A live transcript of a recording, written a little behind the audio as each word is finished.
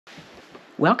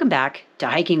Welcome back to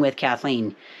Hiking with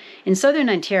Kathleen. In Southern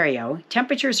Ontario,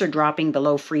 temperatures are dropping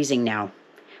below freezing now.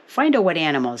 Find out what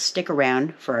animals stick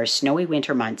around for our snowy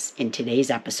winter months in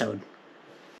today's episode.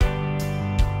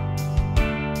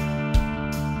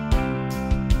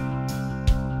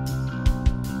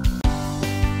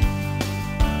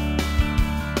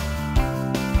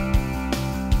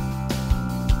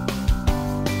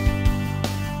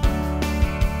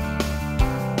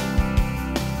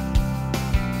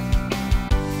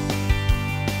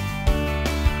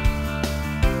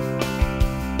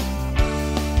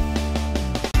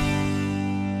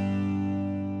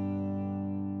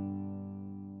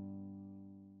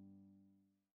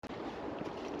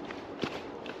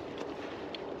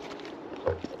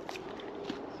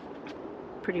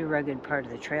 Pretty rugged part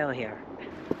of the trail here.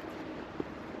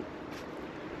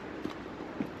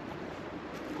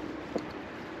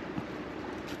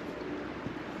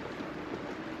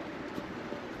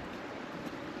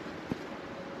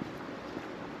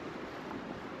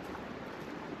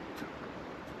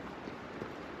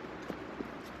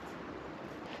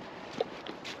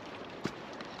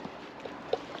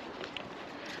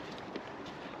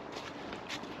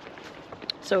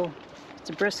 So it's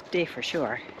a brisk day for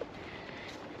sure.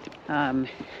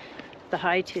 The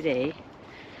high today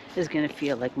is going to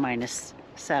feel like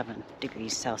 -7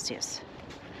 degrees Celsius.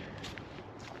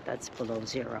 That's below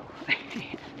zero.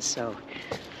 So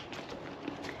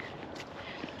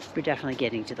we're definitely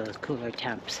getting to those cooler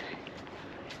temps.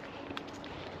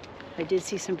 I did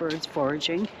see some birds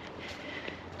foraging.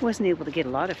 Wasn't able to get a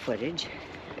lot of footage.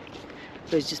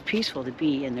 It was just peaceful to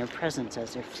be in their presence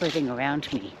as they're flitting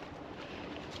around me.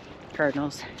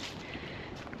 Cardinals,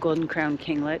 golden crowned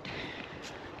kinglet,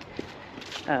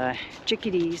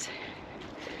 chickadees.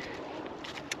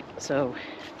 So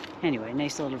anyway,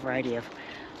 nice little variety of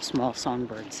small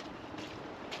songbirds.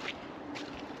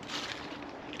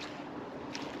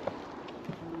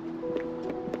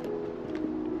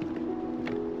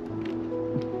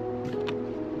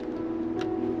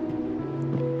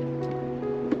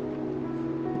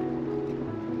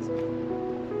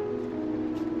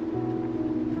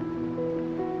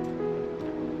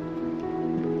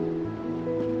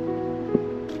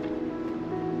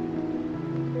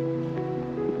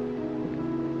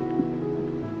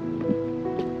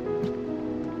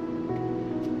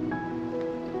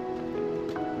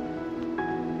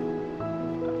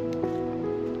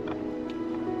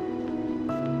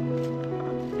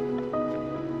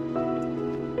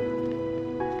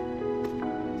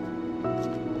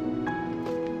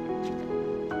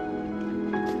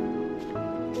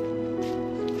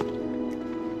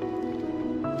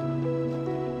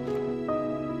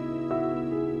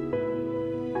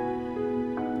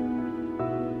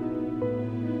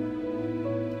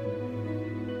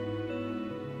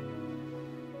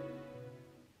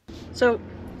 So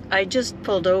I just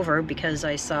pulled over because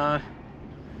I saw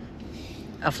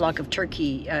a flock of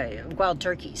wild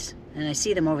turkeys, and I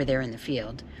see them over there in the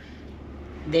field.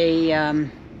 They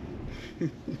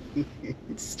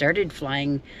started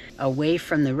flying away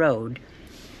from the road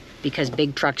because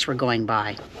big trucks were going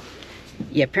by.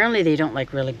 Yeah, apparently they don't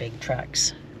like really big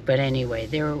trucks. But anyway,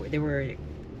 there were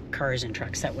cars and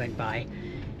trucks that went by,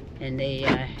 and the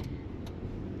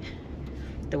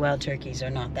wild turkeys are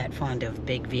not that fond of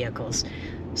big vehicles.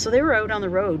 So they were out on the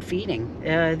road feeding.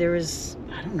 There was,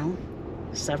 I don't know,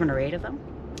 7 or 8 of them.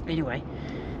 Anyway,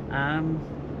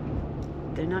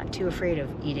 they're not too afraid of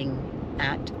eating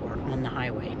at or on the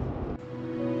highway.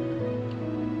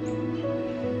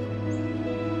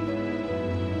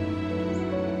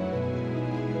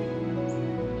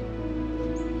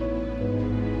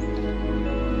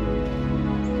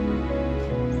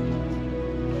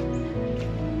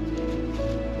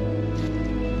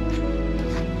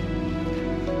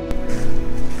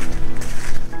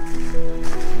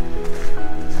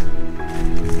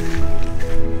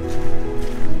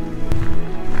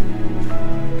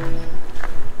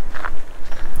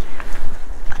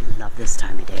 This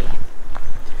time of day.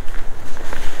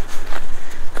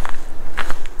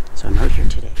 So I'm out here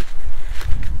today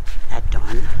at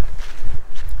dawn,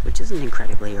 which isn't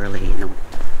incredibly early in the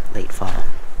late fall.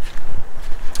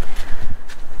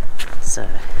 It's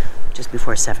just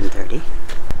before 7:30. You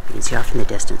can see off in the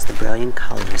distance the brilliant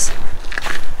colors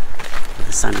of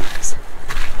the sunrise.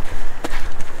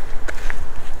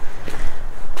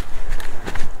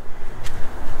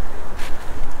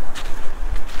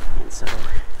 And so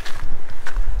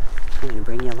I'm going to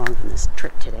bring you along on this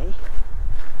trip today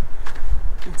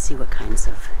and see what kinds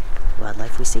of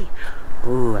wildlife we see.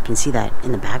 Oh, I can see that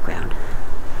in the background.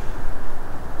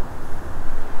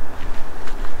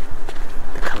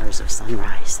 The colors of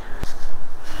sunrise.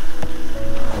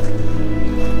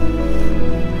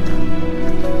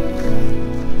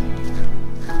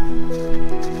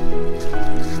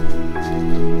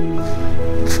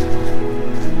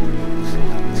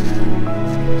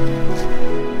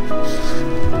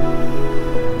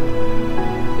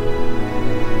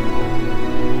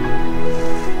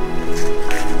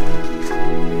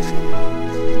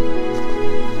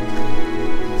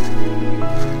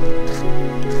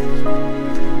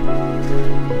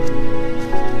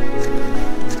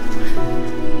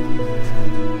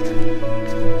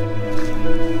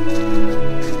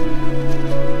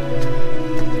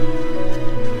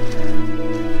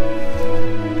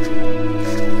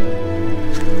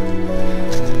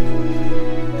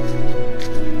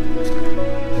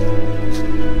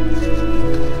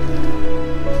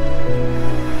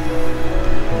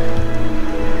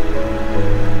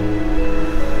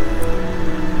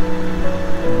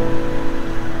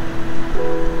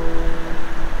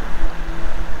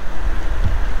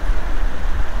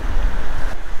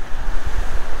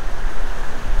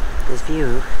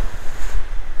 view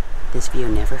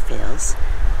never fails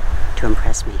to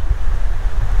impress me.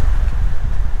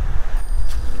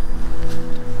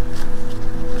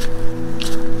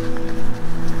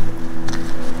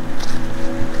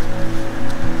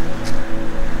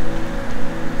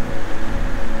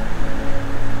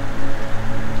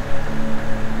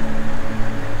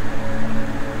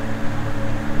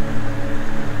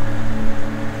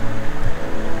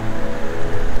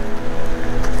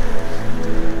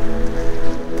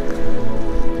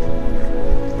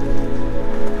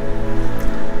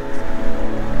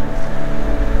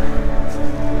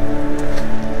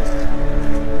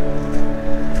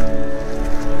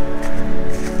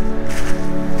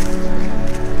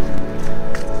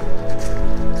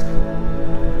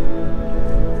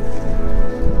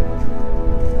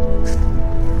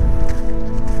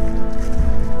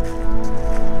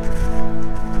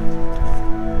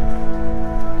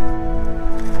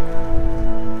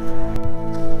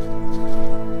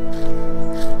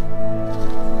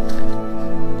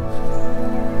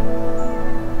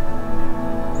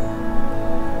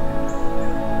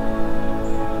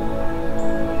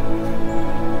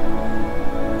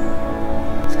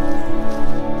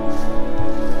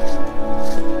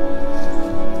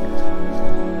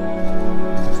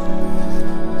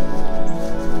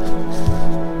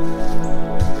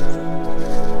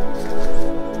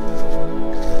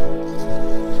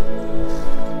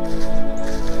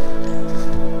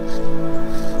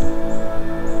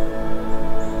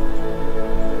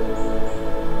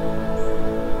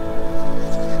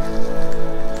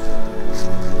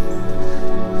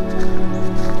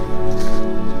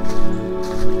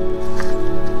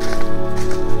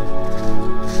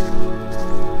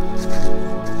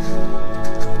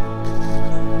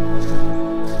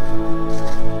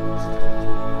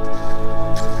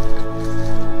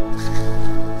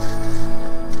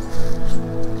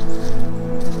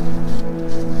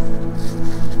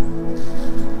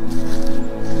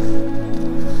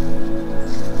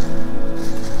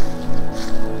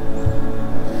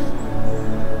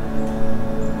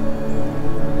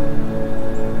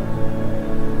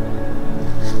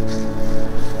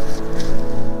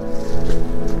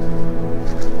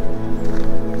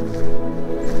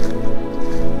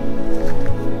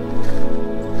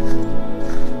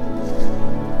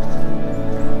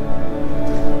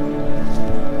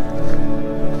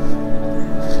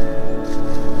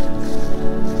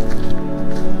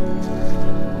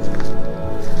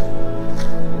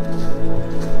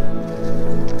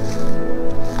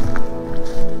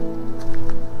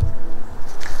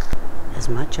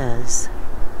 Much as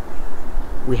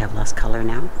we have less color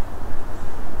now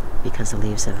because the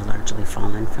leaves have largely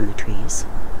fallen from the trees,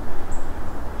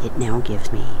 it now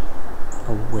gives me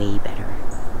a way better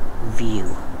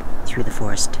view through the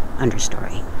forest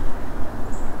understory.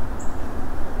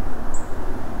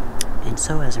 And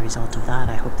so as a result of that,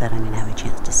 I hope that I'm going to have a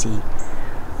chance to see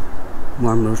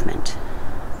more movement.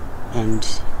 And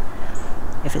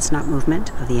if it's not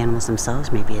movement of the animals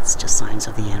themselves, maybe it's just signs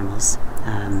of the animals,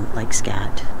 like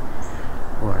scat,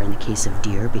 or in the case of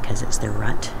deer, because it's their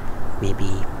rut, maybe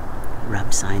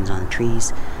rub signs on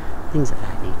trees, things of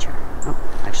that nature. Oh,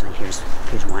 actually, here's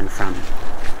one from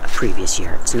a previous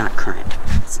year. It's not current.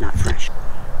 It's not fresh.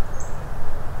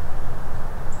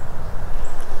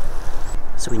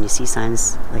 So when you see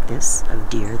signs like this of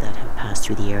deer that have passed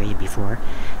through the area before,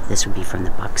 this would be from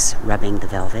the bucks rubbing the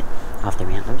velvet off their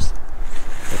antlers.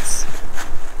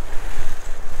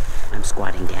 I'm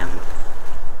squatting down,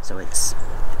 so it's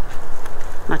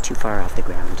not too far off the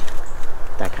ground.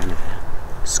 That kind of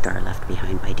a scar left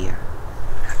behind by deer.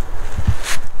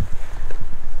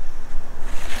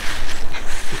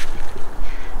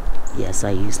 Yes,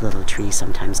 I use little trees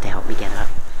sometimes to help me get up,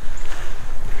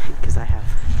 because I have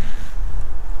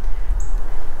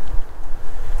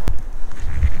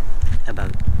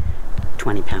about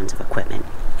 20 pounds of equipment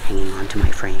hanging onto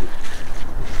my frame.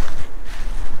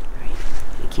 All right,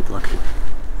 I'm gonna keep looking.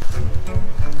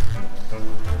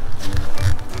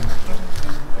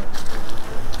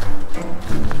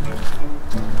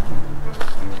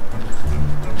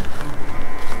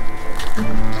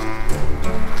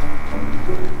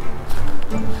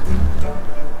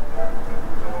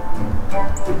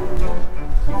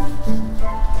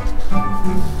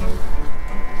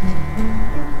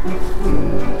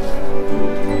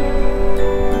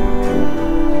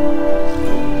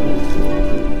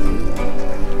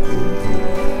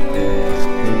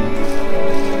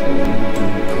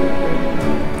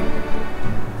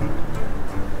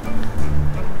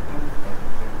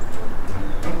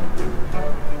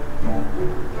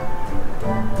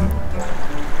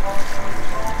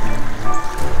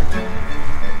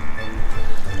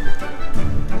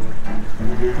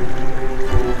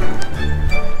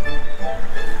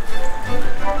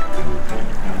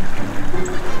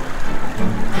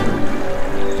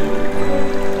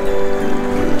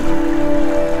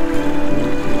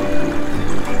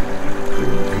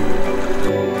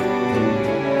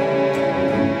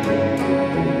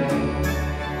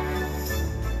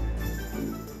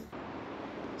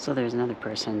 So there's another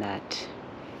person that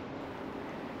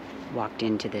walked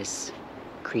into this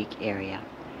creek area,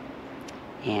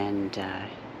 and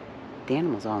the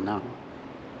animals all know.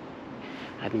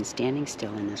 I've been standing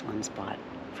still in this one spot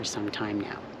for some time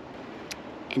now.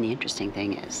 And the interesting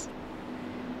thing is,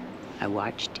 I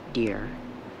watched deer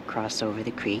cross over the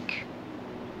creek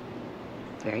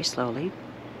very slowly,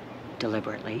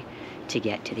 deliberately, to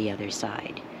get to the other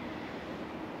side.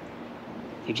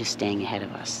 They're just staying ahead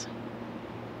of us.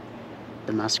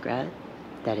 The muskrat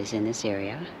that is in this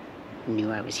area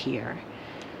knew I was here,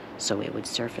 so it would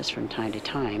surface from time to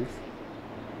time,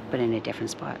 but in a different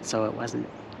spot. So it wasn't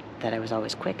that I was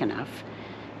always quick enough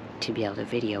to be able to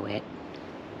video it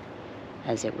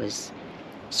as it was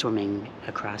swimming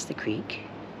across the creek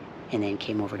and then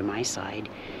came over to my side.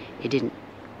 It didn't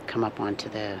come up onto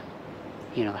the,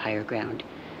 the higher ground.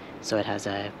 So it has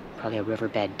probably a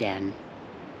riverbed den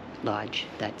lodge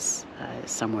that's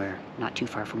somewhere not too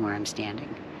far from where I'm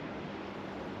standing.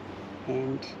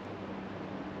 And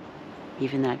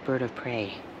even that bird of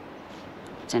prey,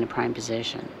 it's in a prime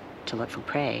position to look for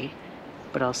prey,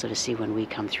 but also to see when we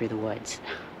come through the woods.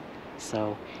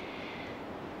 So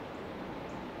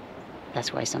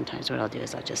that's why sometimes what I'll do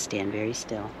is I'll just stand very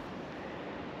still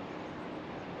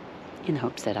in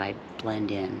hopes that I blend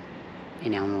in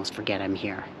and almost forget I'm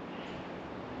here.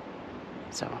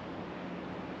 So,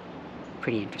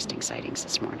 pretty interesting sightings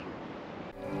this morning.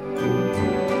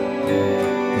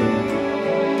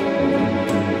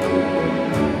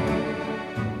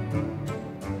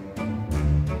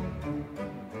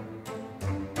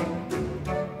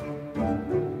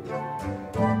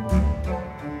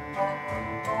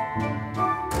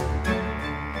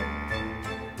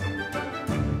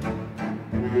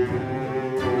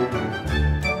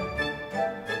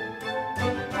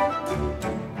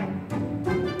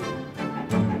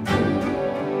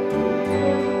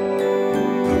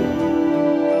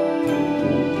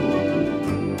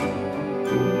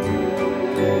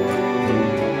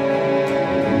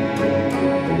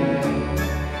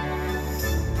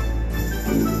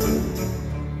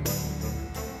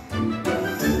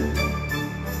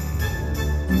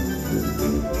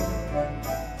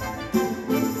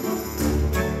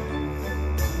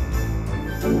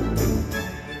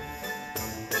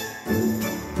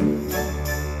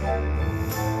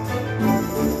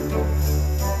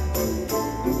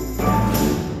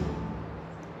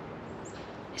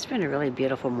 It's been a really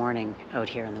beautiful morning out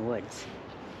here in the woods.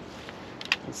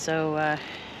 And so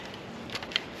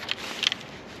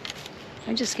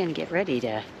I'm just going to get ready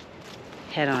to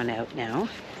head on out now.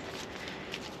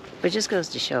 But it just goes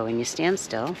to show, when you stand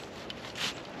still,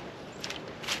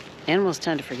 animals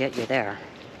tend to forget you're there.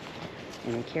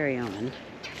 And they carry on.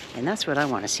 And that's what I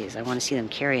want to see, is I want to see them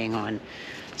carrying on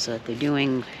so that they're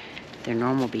doing their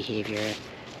normal behavior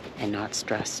and not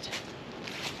stressed.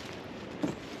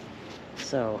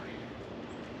 So,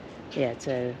 yeah, it's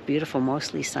a beautiful,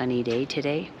 mostly sunny day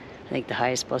today. I think the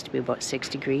high is supposed to be about 6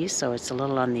 degrees, so it's a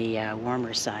little on the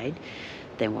warmer side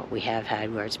than what we have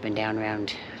had, where it's been down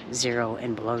around 0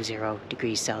 and below 0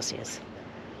 degrees Celsius.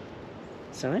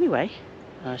 So anyway,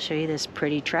 I'll show you this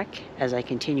pretty trek as I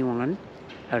continue on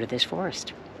out of this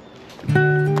forest.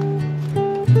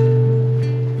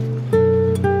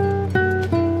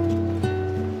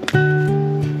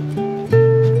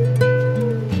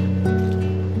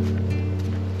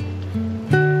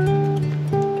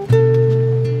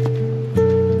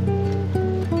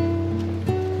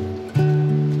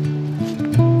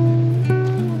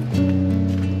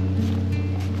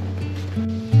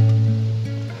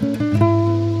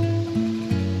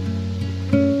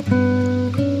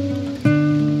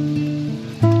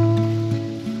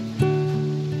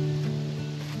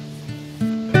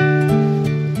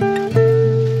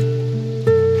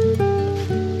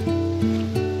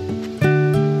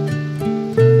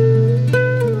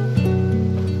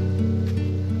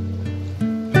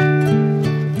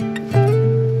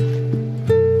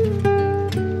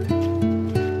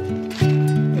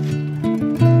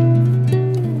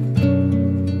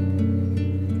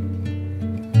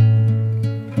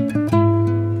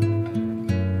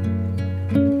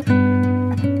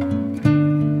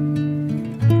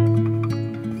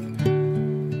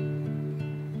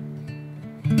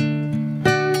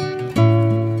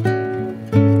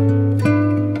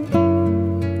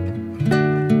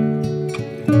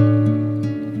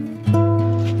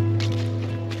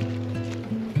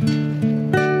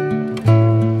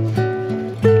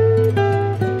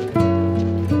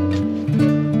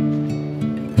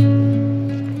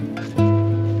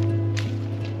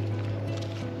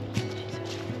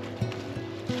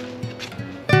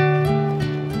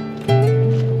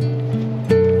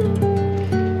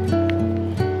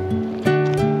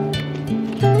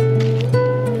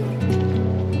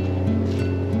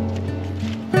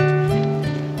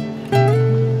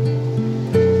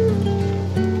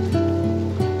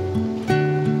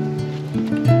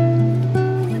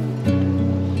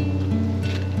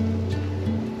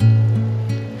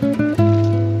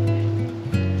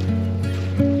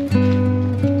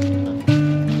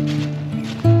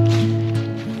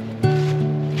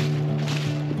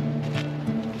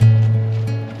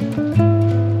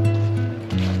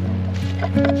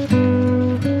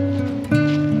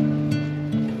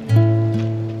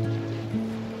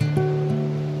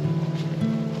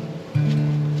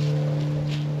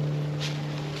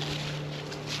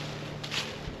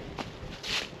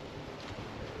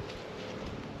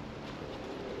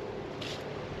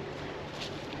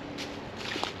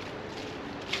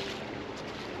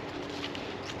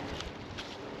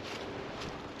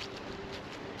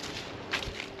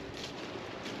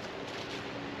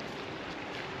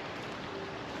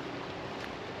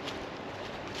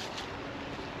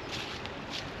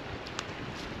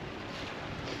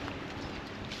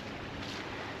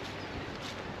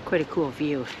 Quite a cool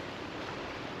view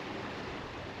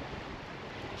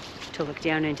to look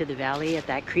down into the valley at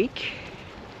that creek.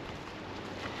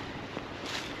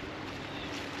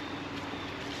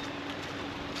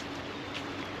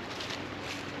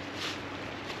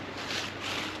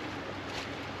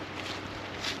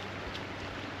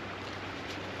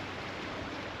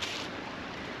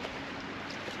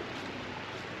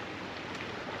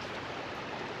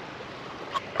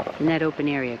 And that open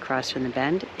area across from the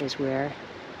bend is where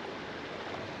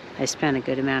I spent a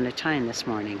good amount of time this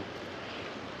morning.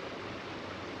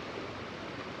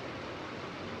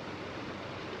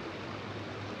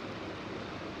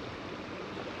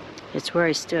 It's where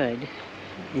I stood,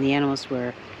 and the animals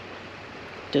were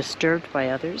disturbed by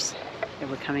others that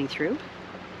were coming through.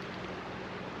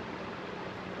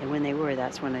 And when they were,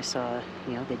 that's when I saw,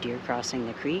 you know, the deer crossing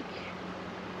the creek,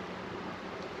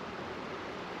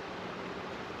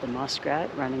 the muskrat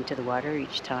running to the water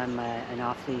each time an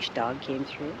off-leash dog came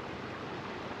through.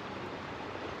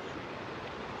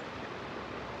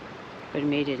 But it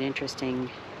made it interesting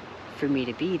for me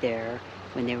to be there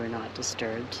when they were not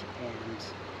disturbed and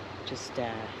just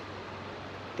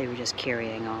they were just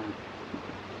carrying on.